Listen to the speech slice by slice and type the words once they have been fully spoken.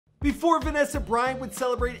Before Vanessa Bryant would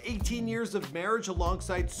celebrate 18 years of marriage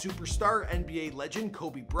alongside superstar NBA legend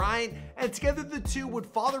Kobe Bryant, and together the two would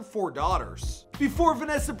father 4 daughters. Before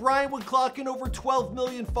Vanessa Bryant would clock in over 12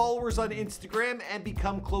 million followers on Instagram and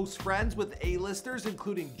become close friends with A-listers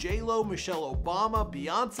including J-Lo, Michelle Obama,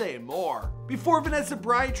 Beyonce, and more. Before Vanessa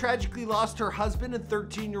Bryant tragically lost her husband and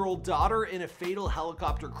 13-year-old daughter in a fatal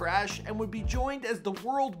helicopter crash and would be joined as the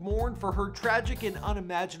world mourned for her tragic and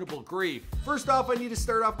unimaginable grief. First off, I need to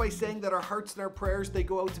start off by saying that our hearts and our prayers, they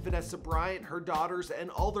go out to Vanessa Bryant, her daughters, and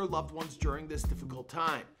all their loved ones during this difficult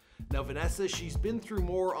time. Now Vanessa, she's been through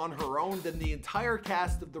more on her own than the entire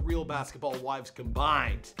cast of The Real Basketball Wives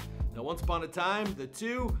combined. Now once upon a time, the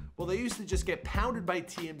two, well, they used to just get pounded by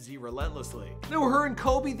TMZ relentlessly. Now her and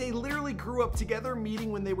Kobe, they literally grew up together,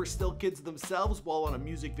 meeting when they were still kids themselves while on a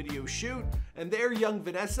music video shoot, and their young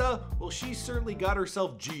Vanessa, well, she certainly got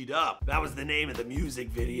herself G'd up. That was the name of the music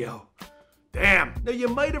video. Damn! Now you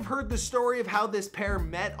might have heard the story of how this pair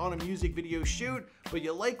met on a music video shoot, but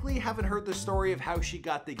you likely haven't heard the story of how she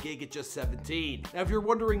got the gig at just 17. Now if you're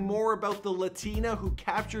wondering more about the Latina who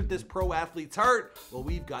captured this pro athlete's heart, well,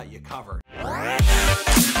 we've got you covered.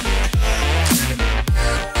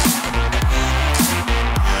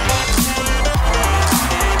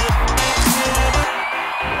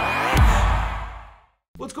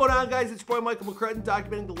 What's going on, guys? It's your boy Michael McCrudden,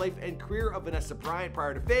 documenting the life and career of Vanessa Bryant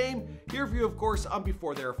prior to fame, here for you of course on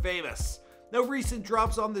Before They're Famous. Now recent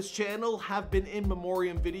drops on this channel have been in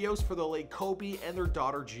memoriam videos for the late Kobe and their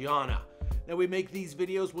daughter Gianna. Now we make these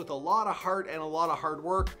videos with a lot of heart and a lot of hard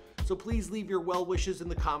work, so please leave your well wishes in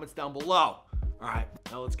the comments down below. Alright,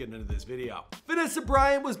 now let's get into this video. Vanessa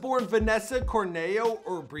Bryant was born Vanessa Corneo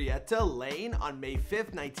or Brietta Lane on May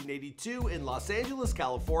 5th, 1982 in Los Angeles,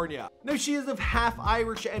 California. Now she is of half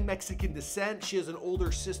Irish and Mexican descent. She has an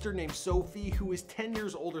older sister named Sophie who is 10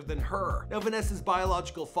 years older than her. Now Vanessa's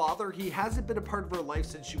biological father, he hasn't been a part of her life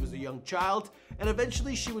since she was a young child, and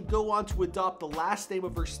eventually she would go on to adopt the last name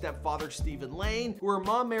of her stepfather, Stephen Lane, who her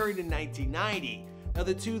mom married in 1990. Now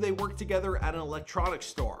the two, they worked together at an electronics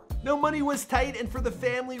store. Now money was tight, and for the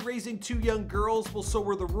family raising 2 young girls, well, so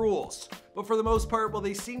were the rules. But for the most part, well,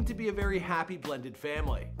 they seemed to be a very happy blended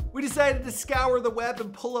family. We decided to scour the web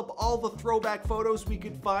and pull up all the throwback photos we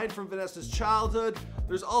could find from Vanessa's childhood.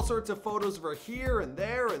 There's all sorts of photos of her here and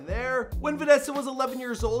there and there. When Vanessa was 11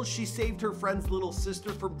 years old, she saved her friend's little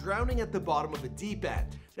sister from drowning at the bottom of a deep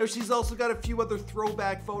end. Now she's also got a few other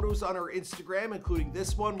throwback photos on her Instagram, including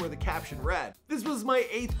this one where the caption read, "This was my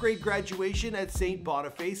 8th grade graduation at St.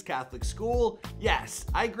 Boniface Catholic School. Yes,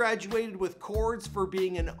 I graduated with cords for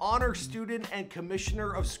being an honor student and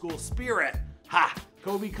commissioner of school spirit. Ha!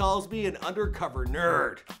 Kobe calls me an undercover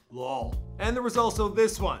nerd. Lol." And there was also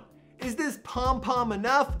this one. "Is this pom-pom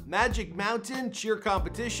enough? Magic Mountain cheer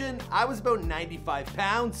competition. I was about 95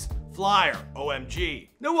 pounds. Flyer,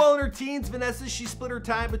 OMG." Now while in her teens, Vanessa, she split her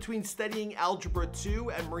time between studying Algebra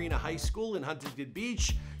 2 at Marina High School in Huntington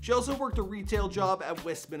Beach. She also worked a retail job at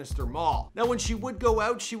Westminster Mall. Now when she would go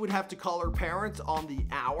out, she would have to call her parents on the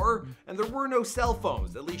hour, and there were no cell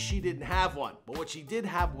phones, at least she didn't have one. But what she did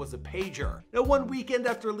have was a pager. Now one weekend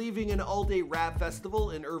after leaving an all-day rap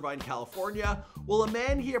festival in Irvine, California, well, a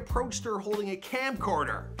man, he approached her holding a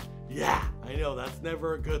camcorder. Yeah, I know, that's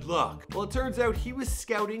never a good look. Well, it turns out he was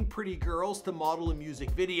scouting pretty girls to model in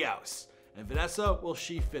music videos. And Vanessa, well,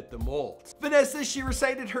 she fit the mold. Vanessa, she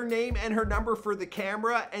recited her name and her number for the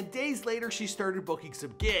camera, and days later she started booking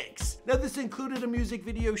some gigs. Now this included a music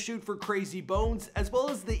video shoot for Crazy Bones, as well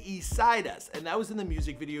as the East Siders, and that was in the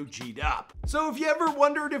music video G'd Up. So if you ever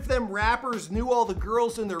wondered if them rappers knew all the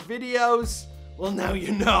girls in their videos, well, now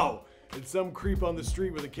you know. It's some creep on the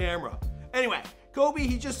street with a camera. Anyway, Kobe,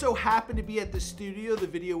 he just so happened to be at the studio the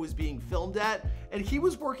video was being filmed at, and he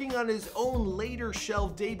was working on his own later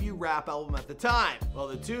shelved debut rap album at the time. Well,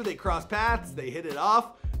 the two, they crossed paths, they hit it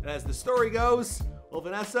off, and as the story goes, well,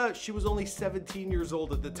 Vanessa, she was only 17 years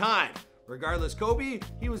old at the time. Regardless, Kobe,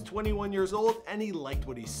 he was 21 years old, and he liked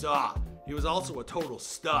what he saw. He was also a total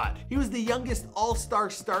stud. He was the youngest all-star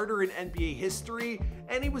starter in NBA history,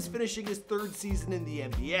 and he was finishing his 3rd season in the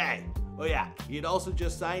NBA. Oh yeah, he had also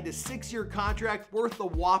just signed a 6-year contract worth a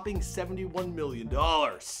whopping $71 million.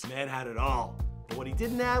 Man had it all. But what he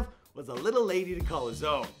didn't have was a little lady to call his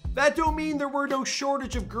own. That don't mean there were no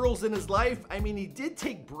shortage of girls in his life. I mean, he did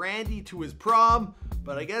take Brandy to his prom,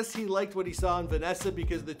 but I guess he liked what he saw in Vanessa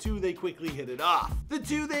because the two, they quickly hit it off. The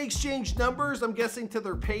two, they exchanged numbers, I'm guessing to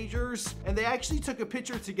their pagers, and they actually took a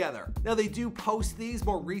picture together. Now they do post these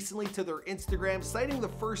more recently to their Instagram, citing the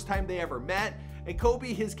first time they ever met, and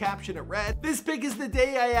Kobe, his caption it read, "This pic is the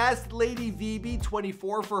day I asked Lady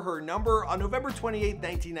VB24 for her number on November 28,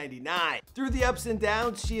 1999. Through the ups and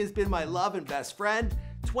downs, she has been my love and best friend.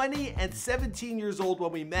 20 and 17 years old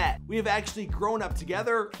when we met. We have actually grown up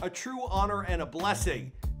together, a true honor and a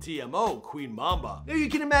blessing. TMO, Queen Mamba." Now you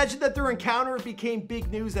can imagine that their encounter became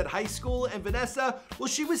big news at high school, and Vanessa, well,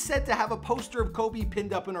 she was said to have a poster of Kobe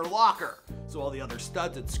pinned up in her locker. So all the other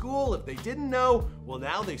studs at school, if they didn't know, well,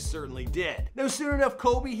 now they certainly did. Now soon enough,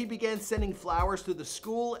 Kobe, he began sending flowers to the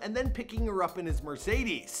school and then picking her up in his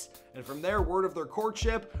Mercedes. And from there, word of their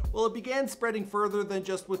courtship, well, it began spreading further than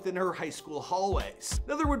just within her high school hallways.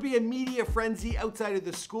 Now there would be a media frenzy outside of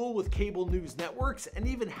the school with cable news networks and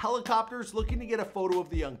even helicopters looking to get a photo of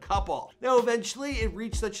the young couple. Now eventually, it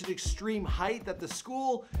reached such an extreme height that the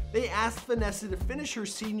school, they asked Vanessa to finish her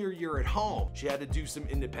senior year at home. She had to do some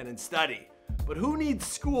independent study. But who needs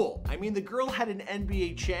school? I mean, the girl had an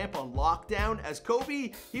NBA champ on lockdown, as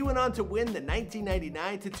Kobe, he went on to win the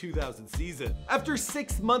 1999 to 2000 season. After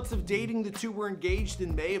 6 months of dating, the two were engaged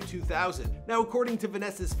in May of 2000. Now, according to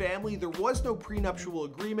Vanessa's family, there was no prenuptial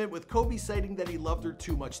agreement, with Kobe citing that he loved her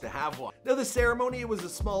too much to have one. Now, the ceremony, it was a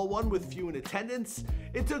small one with few in attendance.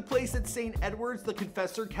 It took place at St. Edward's the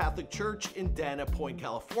Confessor Catholic Church in Dana Point,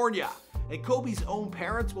 California. And Kobe's own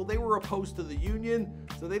parents, well, they were opposed to the union,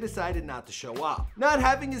 so they decided not to show up. Not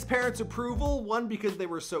having his parents' approval, one, because they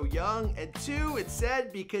were so young, and two, it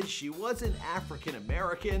said because she wasn't African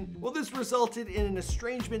American. Well, this resulted in an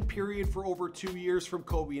estrangement period for over 2 years from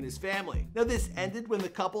Kobe and his family. Now, this ended when the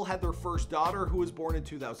couple had their first daughter, who was born in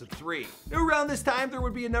 2003. Now, around this time, there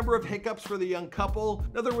would be a number of hiccups for the young couple.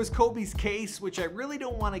 Now, there was Kobe's case, which I really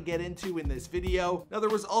don't want to get into in this video. Now, there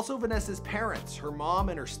was also Vanessa's parents, her mom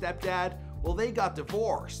and her stepdad. Well, they got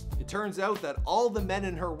divorced. It turns out that all the men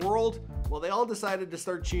in her world, well, they all decided to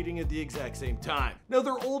start cheating at the exact same time. Now,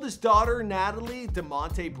 their oldest daughter, Natalie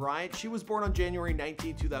Vanessa Bryant, she was born on January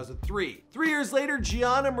 19, 2003. 3 years later,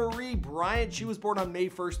 Gianna Marie Bryant, she was born on May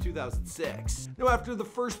 1st, 2006. Now, after the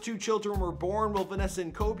first two children were born, well, Vanessa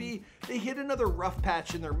and Kobe, they hit another rough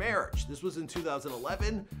patch in their marriage. This was in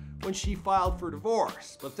 2011. When she filed for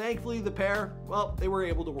divorce. But thankfully the pair, well, they were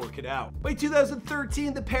able to work it out. By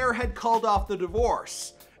 2013, the pair had called off the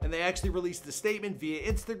divorce, and they actually released a statement via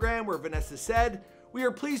Instagram where Vanessa said, "We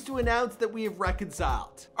are pleased to announce that we have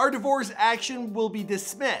reconciled. Our divorce action will be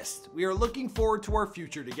dismissed. We are looking forward to our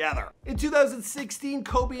future together." In 2016,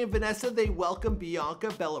 Kobe and Vanessa, they welcomed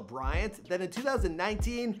Bianca Bella Bryant. Then in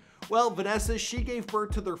 2019, well, Vanessa, she gave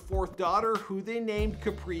birth to their fourth daughter, who they named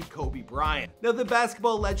Capri Kobe Bryant. Now, the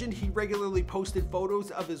basketball legend, he regularly posted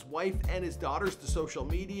photos of his wife and his daughters to social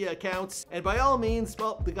media accounts. And by all means,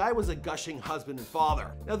 well, the guy was a gushing husband and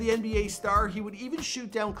father. Now, the NBA star, he would even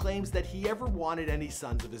shoot down claims that he ever wanted any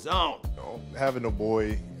sons of his own. Having a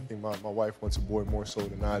boy, I think my wife wants a boy more so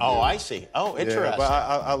than I do. Oh, I see. Oh, interesting. Yeah, but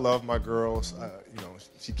I love my girls.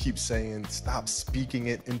 She keeps saying, stop speaking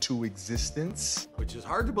it into existence. Which is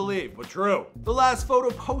hard to believe, but true. The last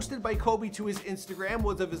photo posted by Kobe to his Instagram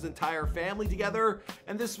was of his entire family together,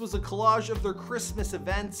 and this was a collage of their Christmas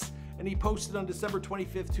events, and he posted on December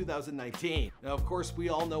 25th, 2019. Now, of course, we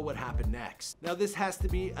all know what happened next. Now, this has to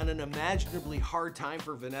be an unimaginably hard time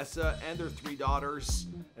for Vanessa and their 3 daughters,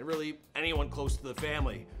 and really anyone close to the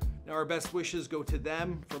family. Now, our best wishes go to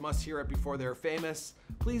them from us here at Before They're Famous.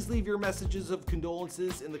 Please leave your messages of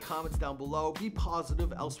condolences in the comments down below. Be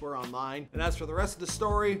positive elsewhere online. And as for the rest of the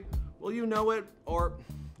story, well, you know it, or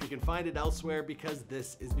you can find it elsewhere, because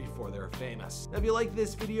this is Before They're Famous. Now, if you like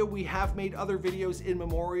this video, we have made other videos in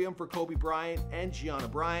memoriam for Kobe Bryant and Gianna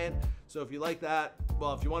Bryant. So if you like that,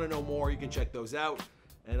 well, if you want to know more, you can check those out.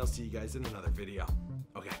 And I'll see you guys in another video.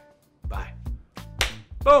 Okay, bye.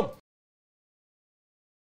 Boom.